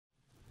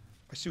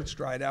My suit's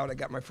dried out. I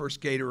got my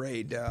first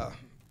Gatorade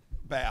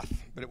bath,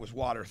 but it was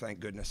water, thank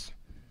goodness.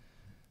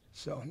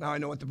 So now I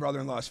know what the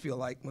brother-in-laws feel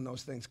like when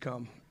those things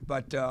come.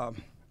 But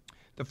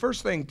the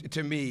first thing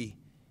to me,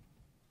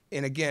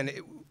 and again,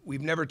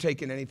 we've never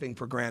taken anything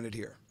for granted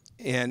here.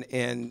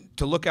 And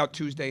to look out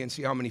Tuesday and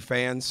see how many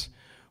fans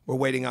were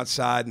waiting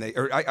outside,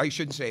 and I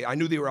shouldn't say, I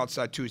knew they were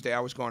outside Tuesday.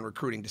 I was going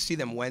recruiting. To see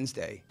them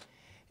Wednesday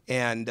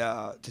and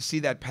to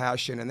see that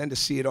passion, and then to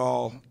see it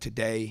all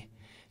today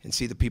and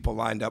see the people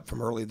lined up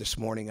from early this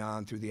morning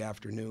on through the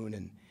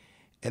afternoon,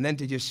 and then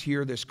to just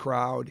hear this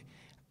crowd.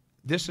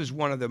 This is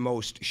one of the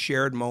most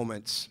shared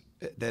moments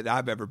that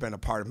I've ever been a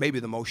part of, maybe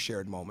the most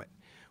shared moment,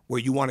 where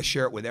you want to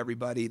share it with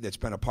everybody that's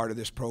been a part of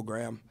this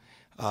program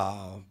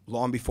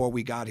long before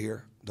we got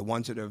here, the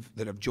ones that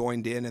have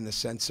joined in the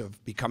sense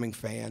of becoming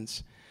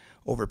fans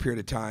over a period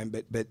of time.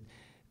 But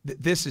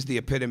this is the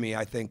epitome,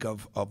 I think,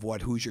 of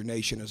what Hoosier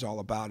Nation is all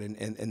about,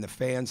 and the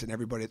fans and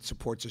everybody that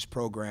supports this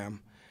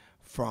program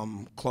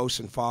from close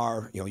and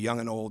far, young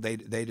and old,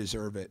 they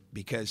deserve it,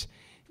 because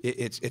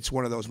it's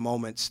one of those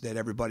moments that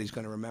everybody's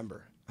going to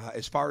remember.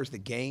 As far as the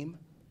game,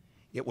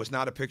 it was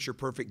not a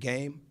picture-perfect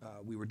game.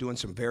 We were doing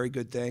some very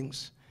good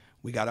things.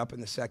 We got up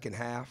in the second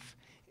half,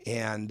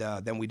 and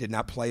then we did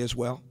not play as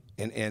well.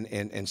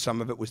 And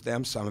some of it was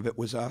them, some of it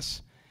was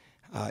us.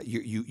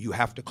 You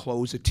have to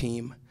close a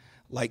team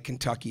like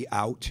Kentucky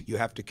out. You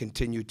have to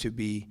continue to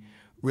be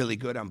really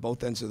good on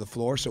both ends of the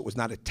floor. So it was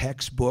not a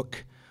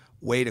textbook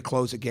way to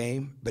close a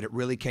game, but it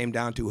really came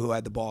down to who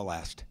had the ball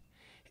last.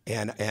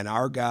 And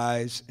our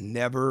guys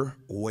never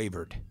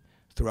wavered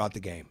throughout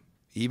the game.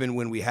 Even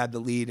when we had the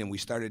lead and we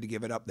started to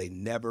give it up, they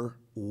never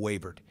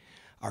wavered.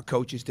 Our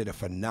coaches did a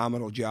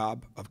phenomenal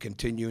job of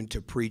continuing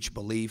to preach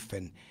belief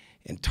and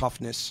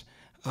toughness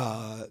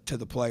to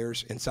the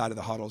players inside of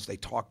the huddles. They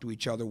talked to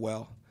each other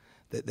well.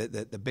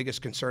 The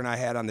biggest concern I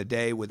had on the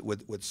day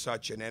with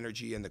such an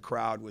energy in the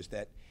crowd was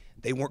that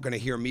they weren't going to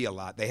hear me a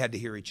lot. They had to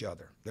hear each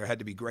other. There had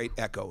to be great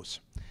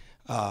echoes.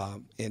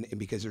 And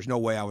because there's no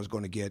way I was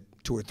going to get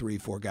 2 or 3,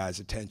 4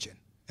 guys' attention.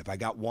 If I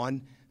got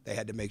one, they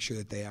had to make sure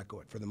that they echo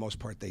it. For the most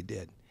part, they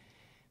did.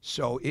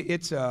 So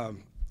it's a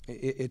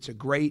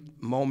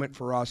great moment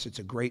for us. It's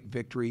a great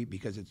victory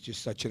because it's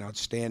just such an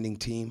outstanding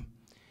team,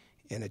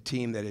 and a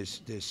team that is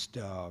just,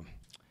 as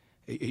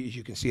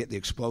you can see it, the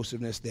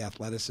explosiveness, the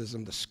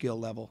athleticism, the skill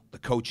level, the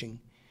coaching,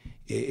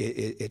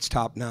 it's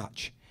top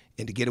notch.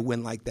 And to get a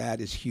win like that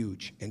is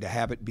huge. And to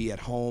have it be at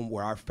home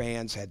where our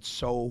fans had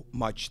so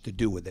much to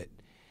do with it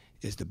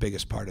is the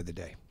biggest part of the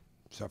day.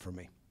 So for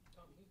me.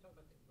 Tom, can you talk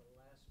about the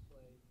last play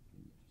that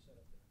you set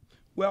up there?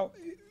 Well,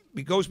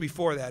 it goes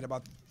before that.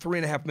 About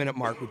 3.5-minute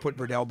mark, we put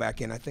Verdell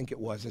back in. I think it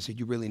was. I said,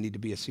 you really need to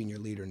be a senior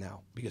leader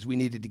now, because we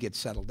needed to get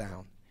settled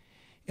down.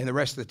 And the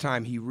rest of the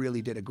time, he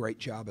really did a great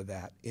job of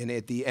that. And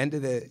at the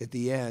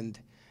end,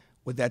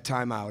 with that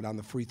timeout on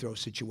the free throw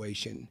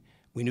situation,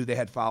 we knew they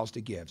had fouls to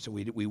give, so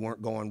we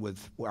weren't going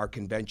with our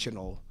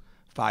conventional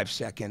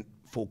 5-second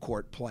full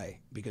court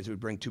play, because it would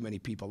bring too many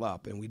people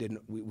up, and we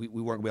weren't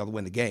going to be able to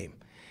win the game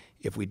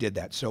if we did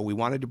that. So we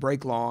wanted to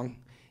break long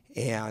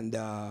and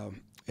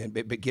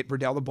get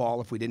Verdell the ball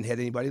if we didn't hit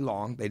anybody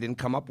long. They didn't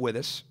come up with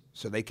us,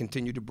 so they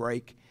continued to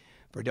break.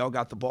 Verdell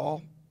got the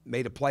ball,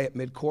 made a play at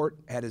midcourt,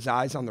 had his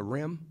eyes on the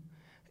rim,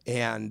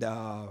 and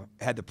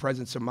had the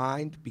presence of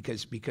mind,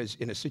 because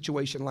in a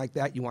situation like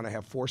that, you want to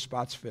have 4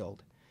 spots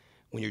filled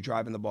when you're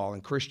driving the ball.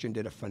 And Christian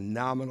did a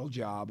phenomenal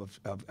job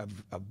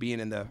of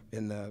being in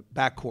the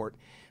backcourt,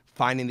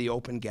 finding the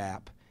open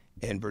gap,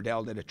 and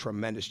Verdell did a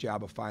tremendous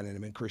job of finding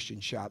him, and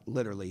Christian shot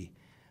literally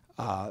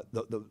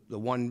the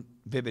one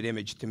vivid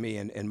image to me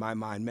in my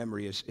mind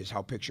memory is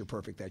how picture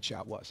perfect that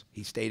shot was.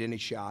 He stayed in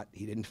his shot.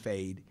 He didn't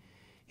fade.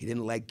 He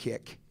didn't leg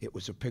kick. It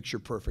was a picture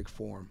perfect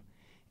form.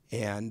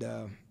 And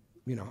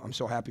I'm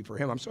so happy for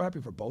him. I'm so happy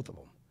for both of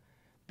them,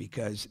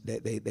 because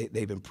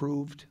they've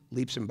improved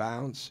leaps and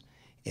bounds.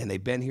 And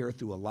they've been here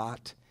through a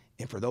lot.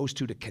 And for those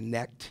two to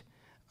connect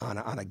on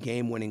a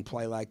game-winning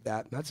play like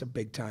that, that's a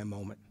big-time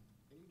moment.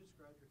 Can you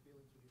describe your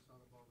feelings when you saw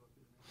the ball go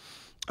through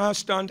the net?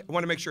 Stunned. I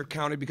want to make sure it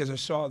counted, because I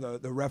saw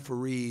the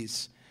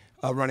referees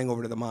running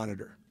over to the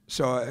monitor.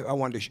 So I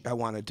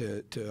wanted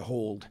to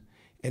hold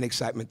an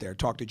excitement there.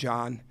 Talked to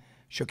John,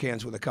 shook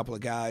hands with a couple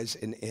of guys,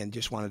 and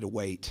just wanted to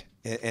wait.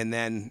 And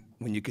then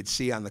when you could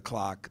see on the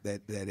clock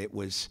that it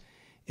was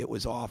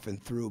off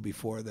and through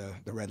before the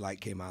red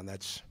light came on,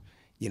 that's,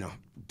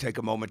 take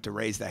a moment to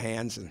raise the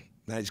hands, and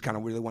I just kind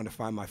of really wanted to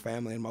find my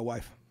family and my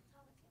wife.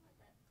 Tom, it seemed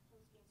like that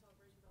post-game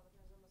celebration with all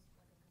the fans was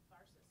almost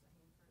like a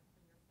catharsis,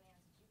 for your fans.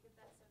 Did you get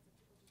that sense that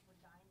people just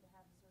were dying to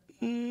have this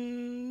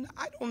sort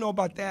of? I don't know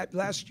about that.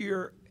 Last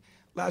year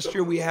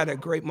we had a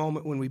great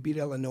moment when we beat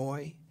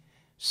Illinois.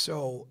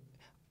 So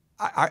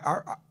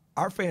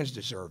our fans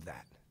deserve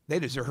that. They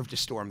deserve to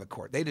storm the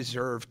court. They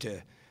deserve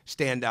to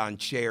stand on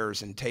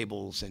chairs and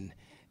tables and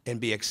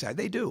be excited.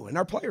 They do, and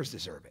our players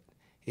deserve it.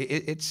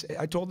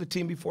 I told the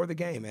team before the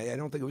game, I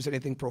don't think it was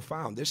anything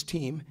profound. This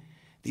team,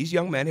 these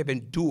young men have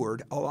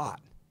endured a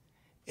lot.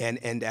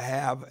 And to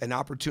have an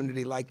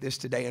opportunity like this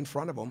today in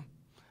front of them,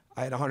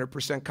 I had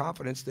 100%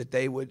 confidence that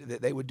they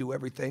would do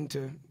everything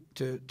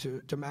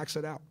to max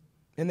it out,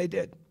 and they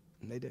did.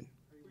 And they did.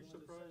 Are you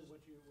surprised what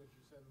you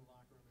said in the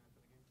locker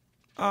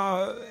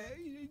room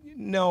after the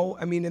game? No,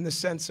 I mean in the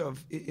sense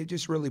of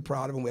just really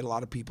proud of him. We had a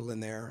lot of people in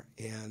there,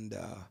 and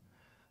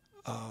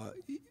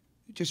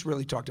just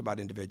really talked about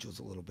individuals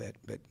a little bit.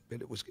 But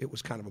it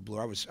was kind of a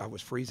blur. I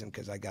was freezing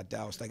because I got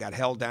doused. I got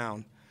held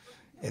down,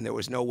 and there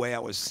was no way I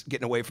was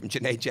getting away from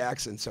Janae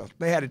Jackson. So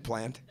they had it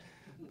planned,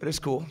 but it's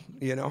cool,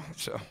 you know.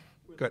 So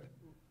good.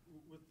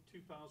 With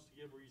 2 fouls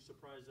to give, were you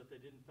surprised that they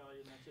didn't foul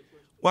you in that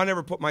situation? Well, I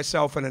never put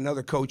myself in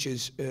another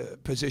coach's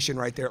position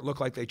right there. It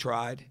looked like they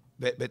tried,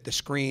 but the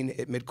screen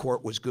at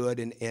midcourt was good,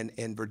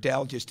 and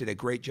Verdell just did a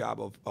great job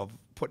of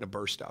putting a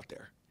burst out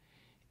there.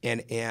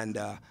 And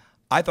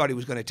I thought he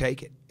was going to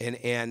take it,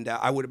 and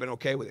I would have been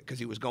okay with it because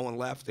he was going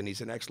left, and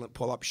he's an excellent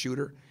pull-up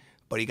shooter,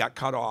 but he got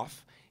cut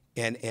off,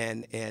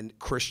 and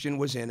Christian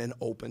was in an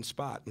open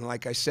spot. And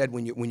like I said,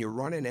 when you're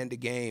running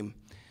end-of-game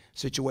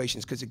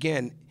situations, because,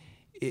 again,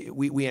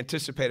 we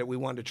anticipated we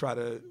wanted to try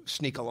to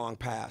sneak a long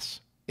pass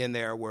in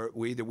there where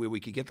we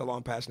could get the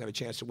long pass and have a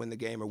chance to win the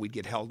game, or we'd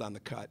get held on the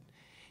cut.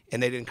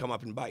 And they didn't come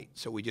up and bite,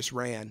 so we just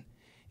ran.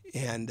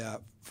 And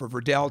for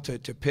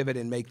Verdell to pivot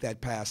and make that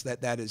pass,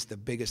 that is the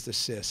biggest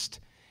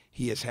assist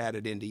he has had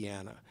at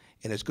Indiana.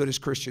 And as good as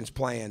Christian's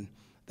playing,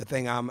 the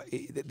thing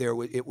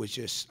it was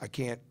just, I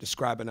can't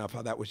describe enough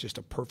how that was just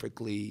a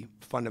perfectly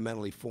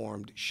fundamentally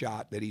formed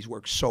shot that he's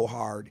worked so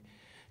hard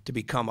to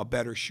become a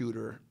better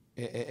shooter,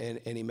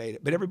 and he made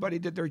it. But everybody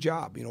did their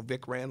job. You know,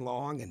 Vic ran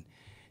long,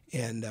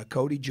 and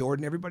Cody,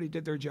 Jordan, everybody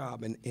did their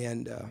job.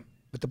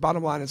 But the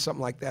bottom line in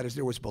something like that is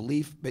there was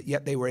belief, but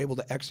yet they were able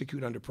to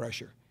execute under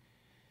pressure.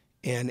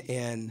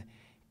 And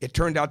it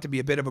turned out to be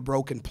a bit of a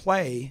broken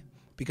play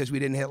because we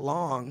didn't hit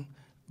long,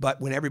 but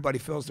when everybody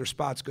fills their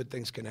spots, good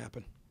things can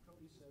happen.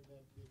 Cody said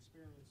that the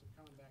experience of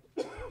coming back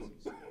to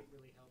Kansas State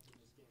really helped in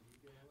this game. Do you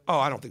feel that way? Oh,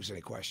 I don't think there's any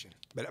question.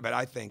 But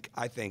I think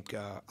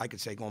I could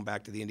say going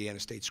back to the Indiana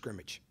State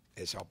scrimmage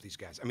has helped these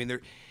guys. I mean,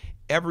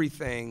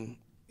 everything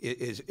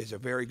is a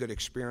very good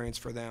experience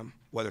for them,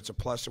 whether it's a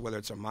plus or whether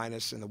it's a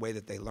minus in the way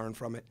that they learn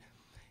from it.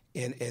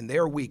 And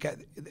their week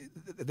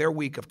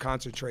of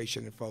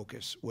concentration and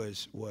focus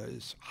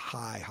was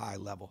high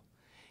level.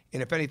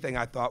 And if anything,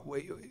 I thought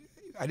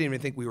I didn't even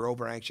think we were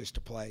over anxious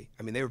to play.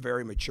 I mean, they were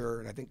very mature,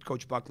 and I think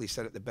Coach Buckley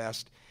said it the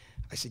best.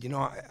 I said, you know,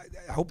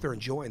 I hope they're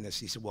enjoying this.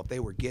 He said, well, if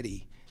they were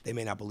giddy, they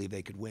may not believe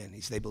they could win.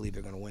 He said, they believe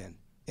they're going to win.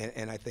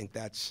 And I think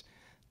that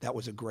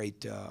was a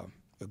great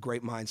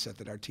mindset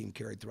that our team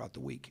carried throughout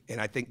the week.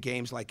 And I think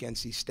games like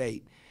NC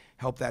State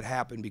helped that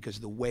happen because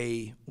of the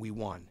way we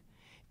won.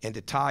 And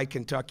to tie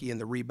Kentucky in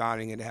the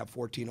rebounding and to have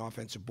 14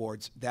 offensive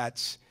boards,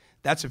 that's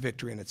a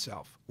victory in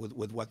itself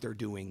with what they're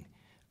doing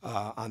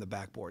on the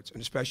backboards,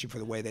 and especially for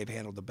the way they've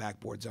handled the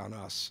backboards on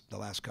us the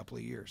last couple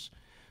of years.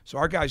 So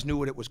our guys knew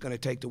what it was going to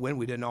take to win.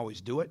 We didn't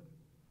always do it,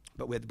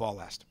 but we had the ball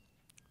last.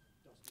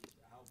 Dusty,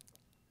 how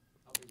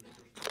big was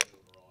Christian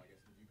overall? I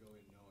guess did you go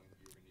in knowing you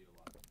were going to need a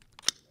lot?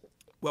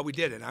 Well, we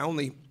did, and I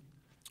only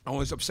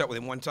was upset with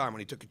him one time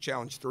when he took a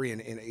challenge three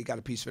and he got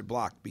a piece of it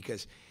blocked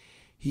because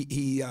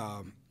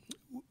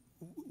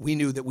we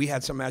knew that we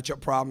had some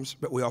matchup problems,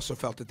 but we also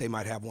felt that they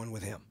might have one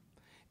with him.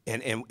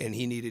 And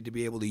he needed to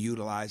be able to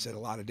utilize it a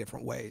lot of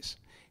different ways.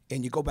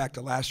 And you go back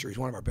to last year, he's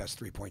one of our best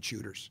three-point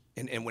shooters.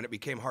 And when it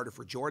became harder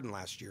for Jordan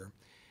last year,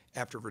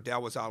 after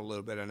Verdell was out a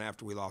little bit and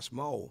after we lost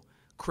Mo,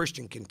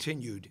 Christian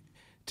continued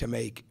to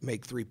make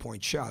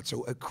three-point shots.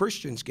 So a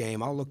Christian's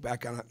game, I'll look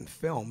back on it in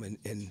film,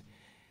 and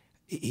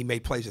he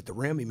made plays at the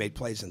rim, he made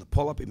plays in the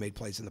pull-up, he made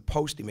plays in the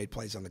post, he made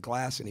plays on the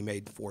glass, and he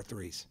made 4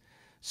 threes.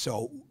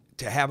 So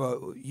to have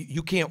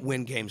you can't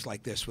win games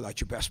like this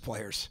without your best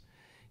players,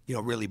 you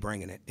know, really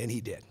bringing it, and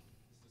he did. This is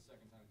the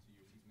second time in 2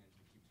 years he's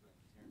managed to keep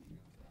Terrence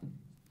Young down.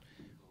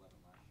 He was 11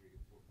 last year, he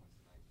had 4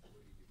 points tonight. What do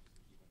you do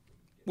just to keep him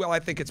from Well, I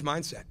think it's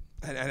mindset,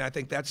 and I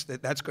think that's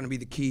going to be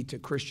the key to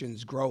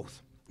Christian's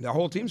growth, the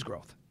whole team's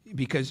growth,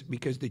 because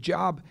the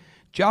job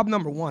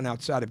number one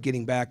outside of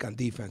getting back on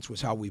defense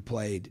was how we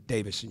played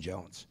Davis and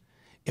Jones,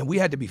 and we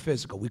had to be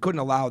physical. We couldn't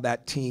allow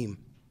that team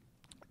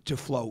to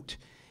float.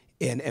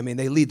 And, I mean,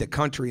 they lead the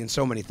country in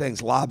so many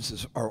things.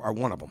 Lobs are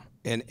one of them.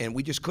 And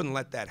we just couldn't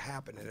let that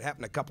happen. And it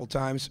happened a couple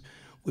times.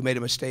 We made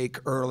a mistake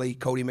early.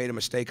 Cody made a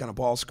mistake on a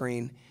ball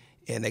screen,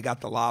 and they got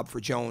the lob for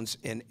Jones.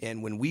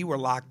 And when we were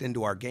locked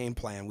into our game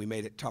plan, we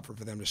made it tougher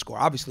for them to score.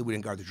 Obviously, we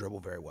didn't guard the dribble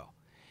very well.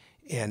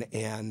 And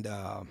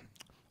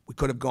we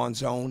could have gone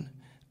zone,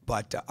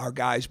 but our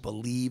guys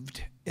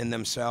believed in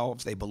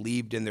themselves. They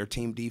believed in their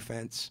team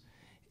defense.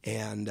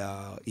 And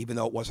even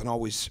though it wasn't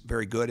always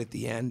very good at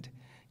the end,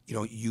 you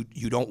know,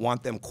 you don't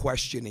want them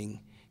questioning,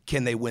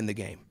 can they win the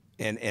game?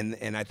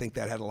 And I think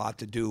that had a lot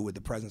to do with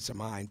the presence of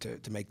mind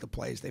to make the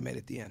plays they made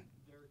at the end.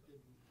 Derek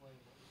didn't play.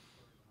 What was the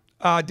story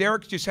behind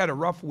Derek just had a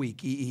rough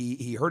week.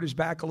 He hurt his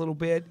back a little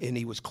bit, and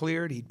he was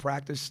cleared. He'd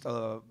practiced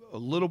a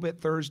little bit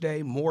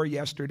Thursday, more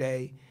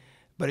yesterday,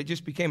 but it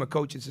just became a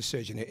coach's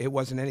decision. It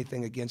wasn't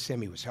anything against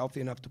him. He was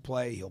healthy enough to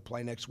play. He'll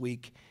play next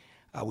week.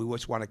 We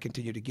just want to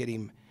continue to get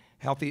him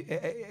healthy.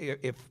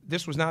 If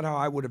this was not how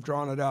I would have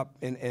drawn it up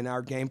in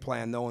our game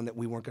plan, knowing that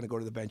we weren't going to go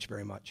to the bench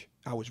very much.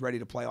 I was ready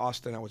to play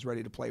Austin. I was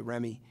ready to play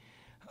Remy.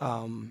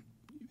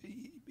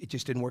 It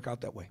just didn't work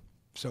out that way.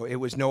 So it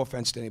was no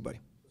offense to anybody.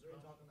 Was there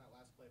any talk on that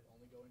last play of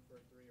only going for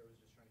a three, or was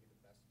just trying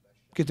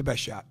to Get the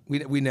best shot.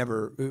 We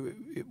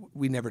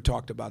never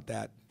talked about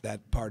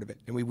that part of it,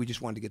 and we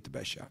just wanted to get the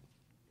best shot.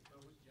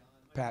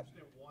 Pat. I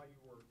understand why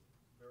you were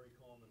very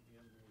calm at the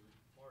end. It was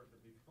hard to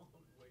be calm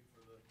and wait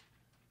for the.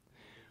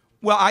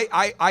 Well,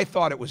 I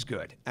thought it was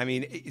good. I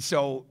mean,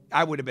 so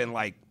I would have been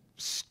like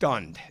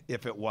stunned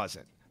if it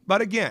wasn't.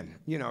 But again,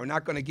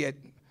 not going to get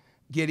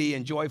giddy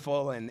and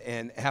joyful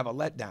and have a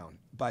letdown.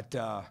 But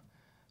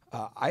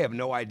I have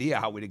no idea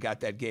how we'd have got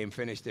that game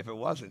finished if it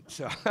wasn't.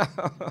 So,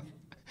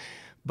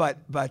 but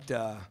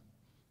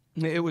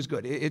it was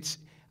good. It's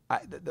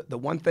the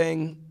one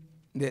thing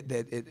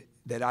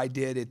that I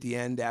did at the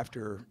end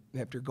after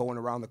going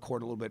around the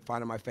court a little bit,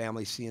 finding my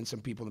family, seeing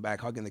some people in the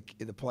back, hugging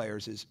the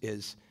players,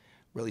 is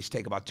really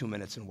take about 2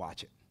 minutes and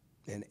watch it.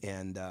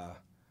 And I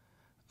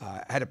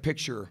had a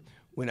picture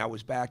when I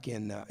was back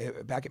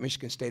at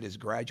Michigan State as a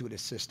graduate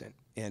assistant,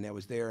 and I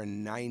was there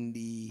in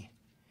 89-90,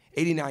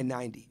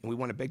 and we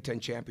won a Big Ten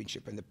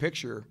championship. And the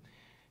picture,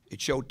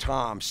 it showed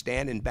Tom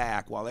standing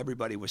back while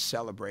everybody was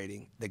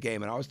celebrating the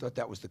game, and I always thought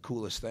that was the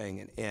coolest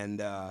thing.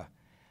 And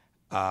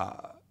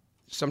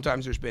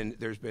sometimes there's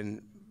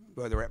been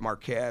whether at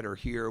Marquette or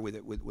here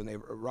when they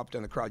erupt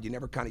on the crowd,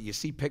 you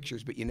see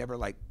pictures, but you never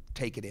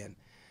take it in.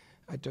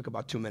 I took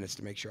about 2 minutes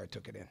to make sure I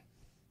took it in.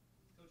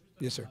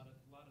 Yes, sir. A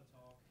lot of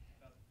talk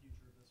about the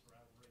future of this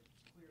rivalry.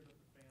 It's clear that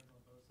the fans on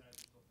both sides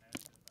are still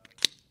passionate about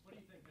it. What do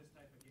you think this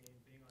type of game,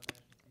 being on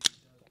national TV, does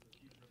for the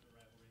future of the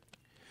rivalry?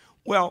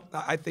 Well,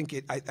 I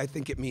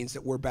think it means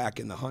that we're back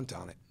in the hunt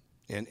on it,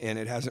 and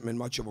it hasn't been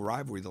much of a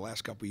rivalry the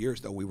last couple of years,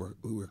 though we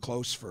were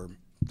close for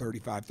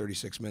 35,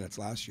 36 minutes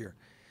last year.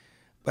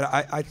 But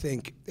I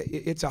think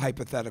it's a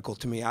hypothetical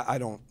to me. I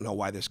don't know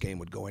why this game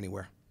would go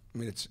anywhere. I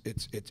mean,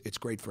 it's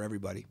great for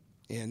everybody,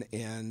 and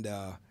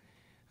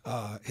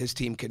his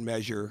team can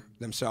measure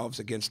themselves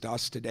against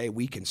us today.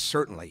 We can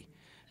certainly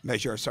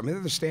measure ourselves. I mean,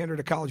 they're the standard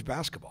of college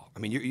basketball. I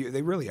mean,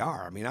 they really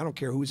are. I mean, I don't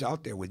care who's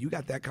out there with. You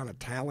got that kind of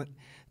talent,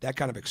 that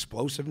kind of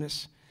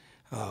explosiveness,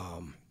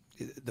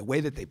 the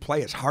way that they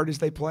play, as hard as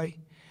they play.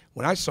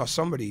 When I saw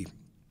somebody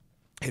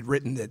had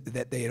written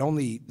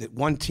that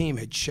one team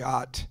had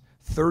shot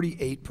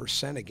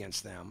 38%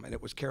 against them, and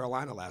it was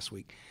Carolina last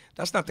week.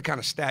 That's not the kind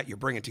of stat you're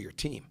bringing to your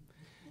team.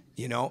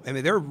 I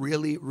mean, they're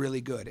really,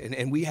 really good,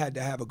 and we had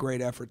to have a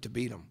great effort to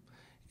beat them.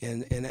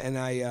 And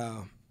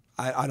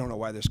I don't know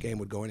why this game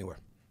would go anywhere.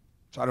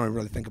 So I don't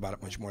really think about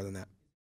it much more than that.